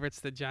favorites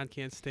that John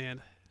can't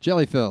stand.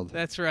 Jelly filled.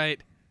 That's right.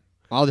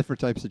 All different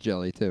types of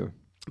jelly too.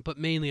 But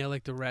mainly I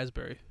like the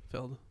raspberry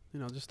filled.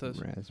 Just those.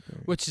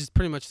 Raspberry. Which is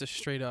pretty much the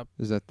straight up.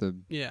 Is that the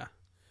Yeah.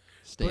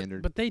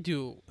 standard? But they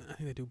do. I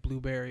think they do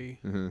blueberry.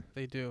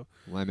 They do.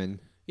 Lemon.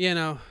 Yeah,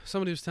 no.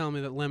 Somebody was telling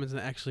me that lemon's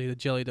not actually the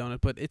jelly donut,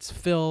 but it's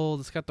filled.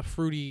 It's got the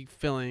fruity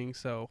filling,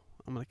 so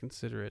I'm gonna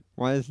consider it.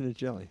 Why isn't it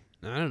jelly?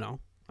 I don't know.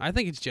 I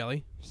think it's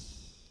jelly.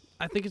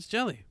 I think it's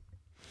jelly.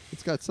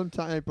 It's got some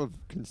type of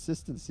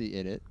consistency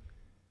in it.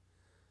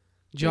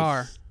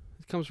 Jar. It's-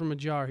 It comes from a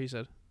jar, he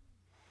said.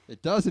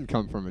 It doesn't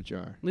come from a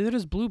jar. Neither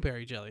does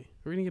blueberry jelly.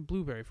 Where are you gonna get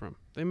blueberry from?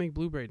 They make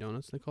blueberry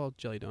donuts. They call it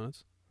jelly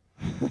donuts.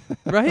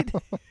 Right?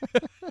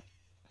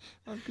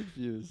 I'm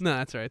confused. No,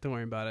 that's all right. Don't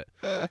worry about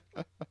it.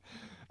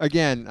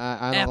 Again,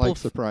 I don't like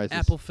surprises.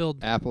 Apple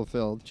filled Apple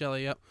filled.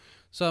 jelly. Yep.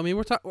 So I mean,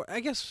 we're talking. I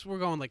guess we're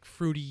going like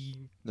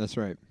fruity That's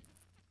right.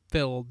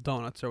 filled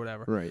donuts or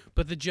whatever. Right.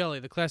 But the jelly,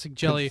 the classic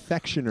jelly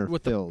Confectioner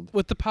with filled.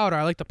 with the powder.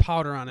 I like the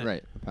powder on it.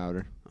 Right. The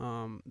powder.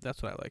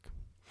 That's what I like.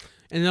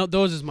 And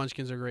those as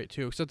munchkins are great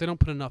too, except they don't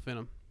put enough in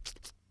them.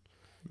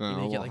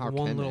 You get like how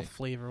one can little they?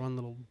 flavor, one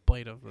little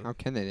bite of it. How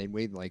can they? They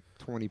weigh like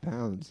 20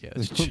 pounds. Yeah,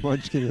 They that's put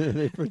munchkin in,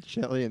 they put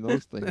jelly in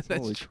those things. That's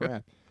Holy true.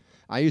 crap.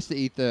 I used to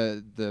eat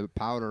the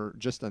powder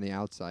just on the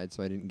outside,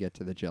 so I didn't get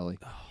to the jelly.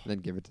 Oh. Then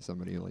give it to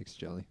somebody who likes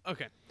jelly.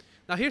 Okay.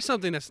 Now here's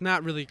something that's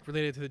not really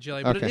related to the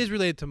jelly, but it Okay. is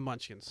related to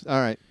munchkins.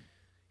 All right.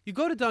 You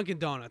go to Dunkin'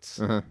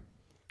 Donuts Uh-huh.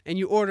 and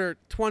you order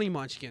 20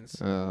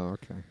 munchkins. Oh,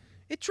 okay.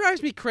 It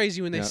drives me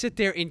crazy when they Yep. sit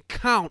there and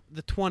count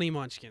the 20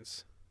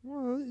 munchkins.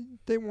 Well,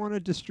 they want to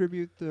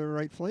distribute the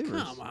right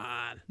flavors. Come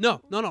on. No.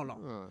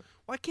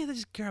 Why can't they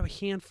just grab a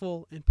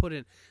handful and put it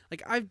in?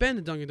 Like, I've been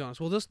to Dunkin' Donuts.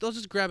 Well, they'll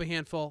just grab a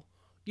handful.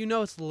 You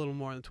know it's a little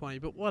more than 20,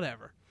 but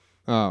whatever.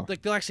 Oh.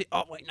 Like, they'll actually,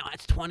 oh, wait, no,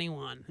 it's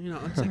 21.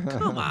 It's like,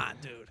 come on,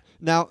 dude.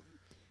 Now,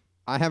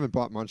 I haven't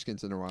bought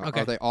munchkins in a while.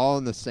 Okay. Are they all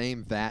in the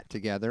same vat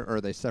together, or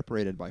are they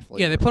separated by flavor?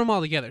 Yeah, they put them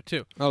all together,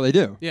 too. Oh, they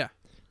do? Yeah.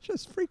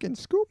 Just freaking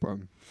scoop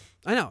them.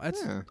 I know.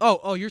 That's. Yeah.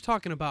 Oh, you're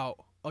talking about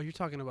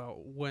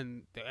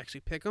when they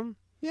actually pick them?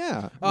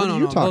 Yeah. Oh, What no, are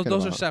you no. talking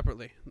Those are about?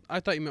 separately. I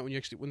thought you meant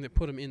when they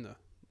put them in the.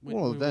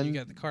 Well, when then- you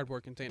get the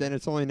cardboard container. Then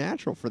it's only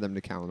natural for them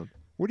to count them.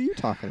 What are you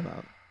talking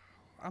about?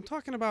 I'm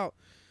talking about.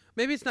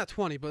 Maybe it's not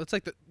 20, but it's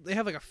like they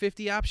have like a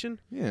 50 option.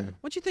 Yeah.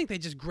 Don't you think they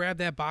just grab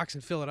that box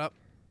and fill it up?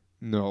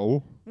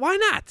 No. Why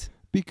not?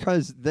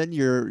 Because then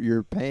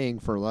you're paying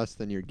for less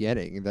than you're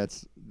getting.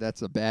 That's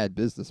a bad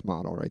business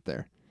model right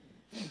there.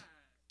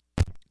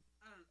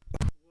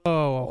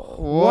 Oh,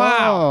 Whoa,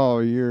 wow.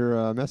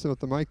 you're messing with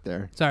the mic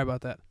there. Sorry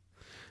about that.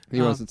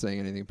 He wasn't saying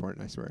anything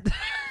important, I swear.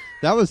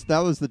 that was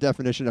the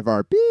definition of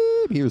our beep.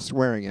 He was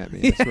swearing at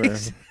me, I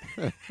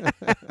swear.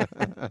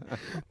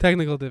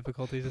 Technical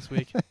difficulties this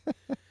week.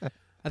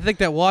 I think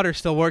that water's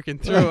still working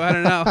through. I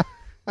don't know.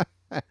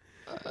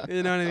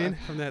 You know what I mean?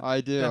 From that. I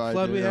do. that I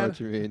flood do we know had? what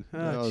you mean. Oh,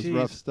 that was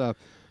rough jeez. stuff.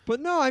 But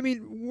no, I mean,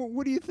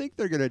 what do you think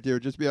they're going to do?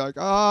 Just be like,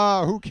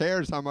 oh, who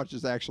cares how much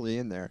is actually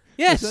in there? 'Cause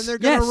Yes. then they're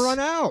going to yes. run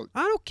out.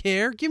 I don't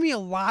care. Give me a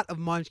lot of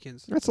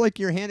munchkins. It's like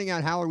you're handing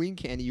out Halloween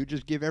candy. You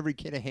just give every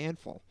kid a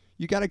handful.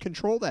 You got to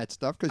control that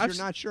stuff because I've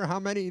you're not sure how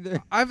many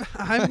there.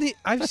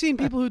 I've seen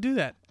people who do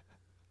that.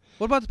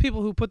 What about the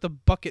people who put the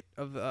bucket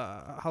of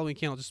Halloween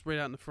candle just right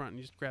out in the front and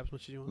you just grab as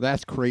much as you want?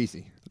 That's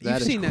crazy. That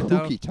You've is seen that, though.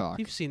 kooky talk.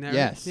 You've seen that, right?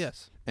 Yes.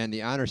 Yes. And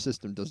the honor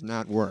system does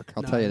not work.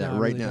 I'll No, tell you that no, it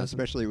right really now, doesn't.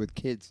 especially with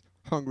kids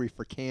hungry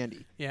for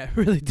candy. Yeah, it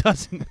really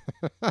doesn't.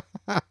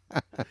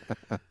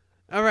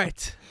 All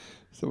right.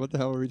 So what the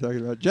hell were we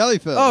talking about?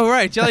 Jellyfish. Oh,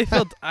 right. Jelly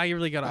filled. I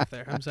really got off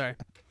there. I'm sorry.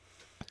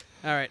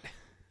 All right.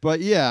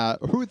 But yeah,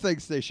 who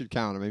thinks they should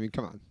count them? I mean,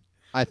 come on.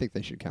 I think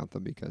they should count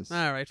them because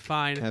All right.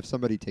 Fine. have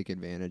somebody take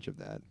advantage of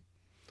that.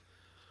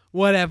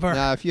 Whatever.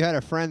 Now, if you had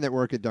a friend that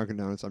worked at Dunkin'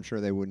 Donuts, I'm sure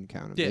they wouldn't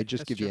count them. Yeah, They'd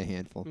just that's give you a true.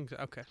 handful.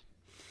 Okay.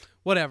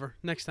 Whatever.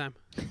 Next time.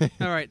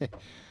 All right.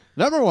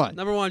 Number one.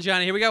 Number 1,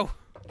 Johnny. Here we go.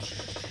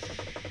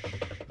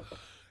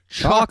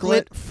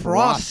 Chocolate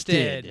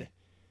frosted.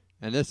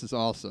 And this is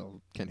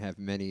also can have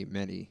many,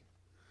 many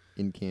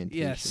incantations.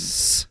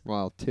 Yes.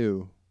 Well,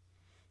 two.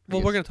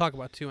 Well, we're going to talk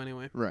about two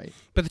anyway. Right.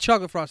 But the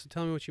chocolate frosted,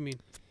 tell me what you mean.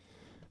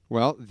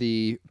 Well,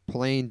 the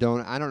plain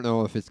donut, I don't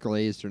know if it's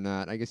glazed or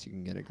not. I guess you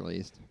can get it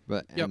glazed.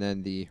 But Yep. And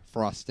then the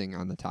frosting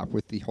on the top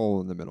with the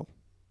hole in the middle.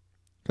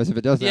 Because if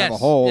it doesn't have a Yes.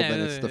 hole, Yeah, then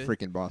yeah, it's the yeah.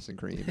 freaking Boston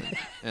cream.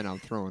 and I'm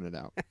throwing it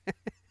out.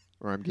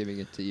 Or I'm giving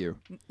it to you.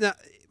 Now,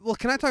 well,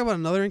 can I talk about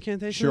another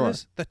incantation Sure. of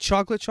this? The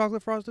chocolate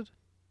frosted?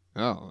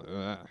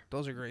 Oh,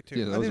 Those are great, too.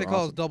 Yeah, I those think they are call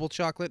awesome. it double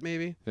chocolate,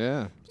 maybe.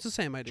 yeah. It's the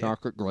same idea.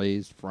 Chocolate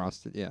glazed,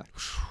 frosted. Yeah.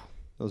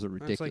 Those are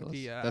ridiculous. That's like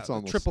the, That's the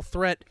almost triple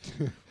threat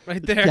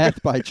right there.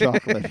 death by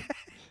chocolate.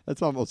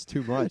 That's almost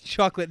too much.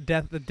 Chocolate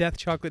death, the death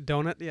chocolate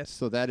donut. Yes.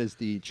 So that is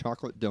the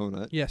chocolate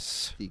donut,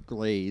 Yes. the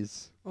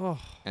glaze, Oh,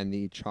 and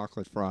the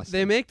chocolate frosting.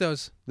 they make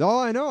those, Oh,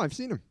 I know. I've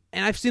seen them.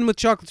 and I've seen them with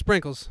chocolate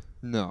sprinkles.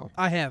 No.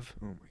 I have.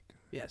 Oh my god,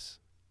 Yes.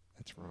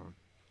 that's wrong.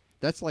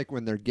 That's like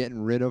when they're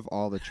getting rid of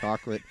all the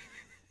chocolate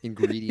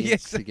ingredients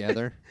Yes.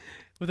 together.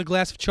 With a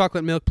glass of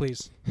chocolate milk,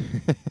 please.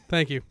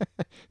 Thank you.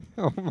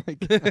 Oh my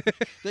god,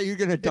 that you're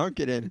gonna dunk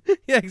it in.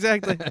 Yeah,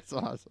 exactly. That's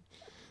awesome.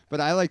 But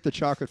I like the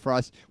chocolate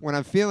frost. When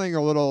I'm feeling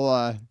a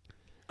little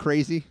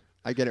crazy,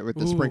 I get it with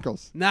the Ooh,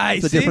 sprinkles.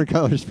 Nice. It's a different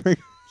color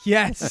sprinkle.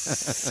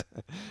 Yes.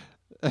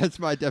 That's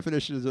my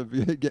definition of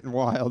getting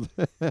wild.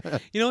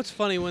 You know what's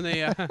funny when they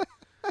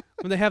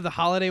have the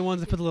holiday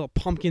ones? They put the little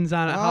pumpkins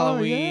on at Oh,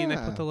 Halloween. They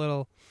yeah. put the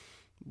little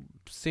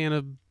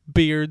Santa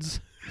beards.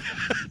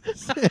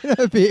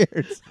 Santa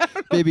beards.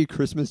 Maybe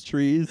Christmas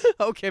trees.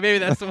 Okay, maybe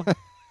that's the one.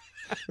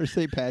 Or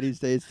St. Patty's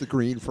Day, it's the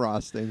green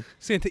frosting.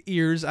 Santa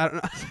ears. I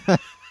don't know.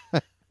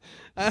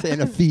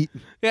 Santa feet.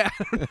 Yeah.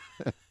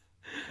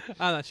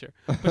 I'm not sure,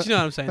 but you know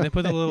what I'm saying. They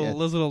put the little Yes.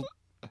 those little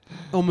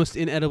almost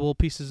inedible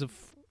pieces of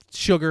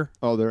sugar.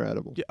 Oh, they're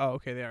edible. Yeah, oh,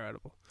 okay, they are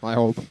edible. I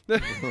hope. I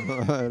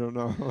don't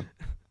know.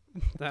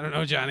 I don't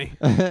know, Johnny.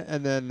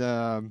 And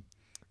then,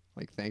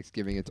 like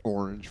Thanksgiving, it's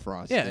orange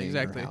frosting. Yeah,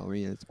 exactly. Or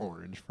Halloween, it's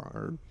orange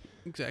or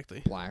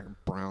Exactly. black,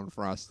 brown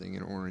frosting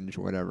and orange,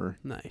 whatever.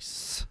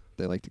 Nice.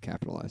 They like to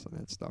capitalize on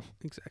that stuff,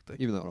 Exactly.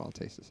 even though it all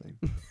tastes the same.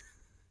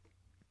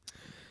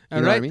 All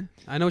You know right. what I mean?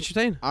 I know what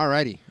you're saying.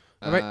 Alrighty.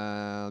 All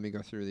right. Let me go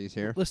through these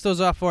here. List those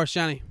off for us,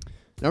 Johnny.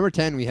 Number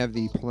 10, we have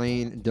the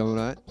plain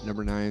donut.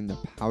 Number 9, the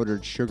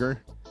powdered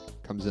sugar.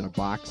 Comes in a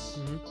box,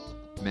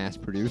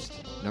 mass-produced.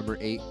 Number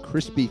 8,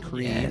 Krispy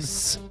Kreme.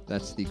 Yes.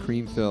 That's the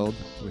cream filled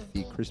with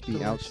the crispy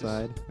Delicious.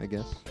 outside, I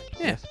guess.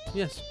 Yeah.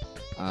 Yes.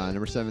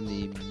 Number 7,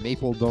 the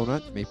maple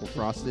donut, maple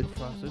frosted.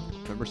 Frosted.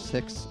 Number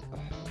 6,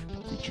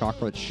 the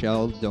chocolate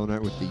shelled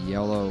donut with the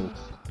yellow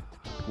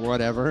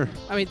whatever.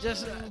 I mean,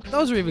 just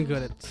those are even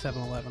good at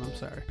 7-Eleven. I'm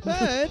sorry.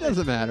 It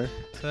doesn't matter.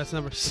 So that's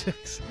number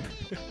 6.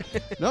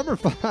 Number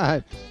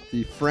 5,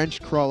 the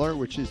French cruller,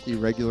 which is the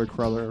regular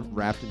cruller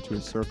wrapped into a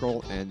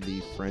circle, and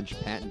the French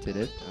patented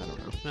it. I don't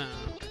know.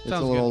 It's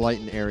Sounds a little good. light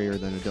and airier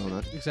than a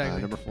donut.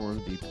 Exactly. Number 4,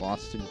 the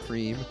Boston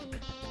cream,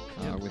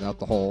 Yep. without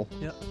the hole.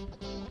 Yep.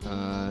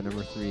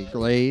 Number 3,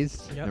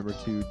 glazed. Yep. Number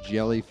 2,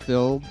 jelly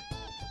filled.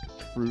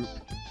 Fruit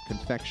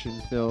confection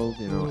filled,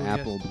 Ooh, yes.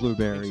 apple,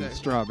 blueberry, Exactly.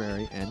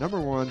 strawberry. And number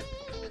 1,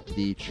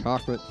 the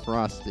chocolate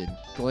frosted,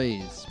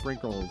 glazed,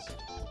 sprinkles,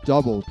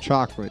 double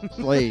chocolate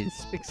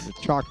glaze with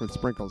chocolate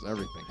sprinkles,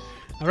 everything.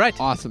 All right.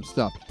 Awesome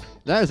stuff.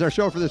 That is our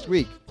show for this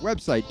week.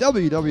 Website,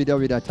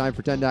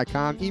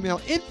 www.timefor10.com.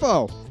 Email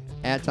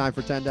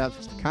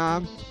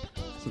info@timefor10.com.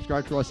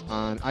 Subscribe to us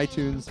on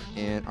iTunes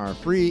and our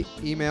free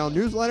email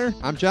newsletter.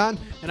 I'm John,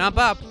 And I'm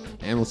Bob.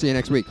 and we'll see you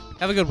next week.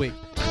 Have a good week.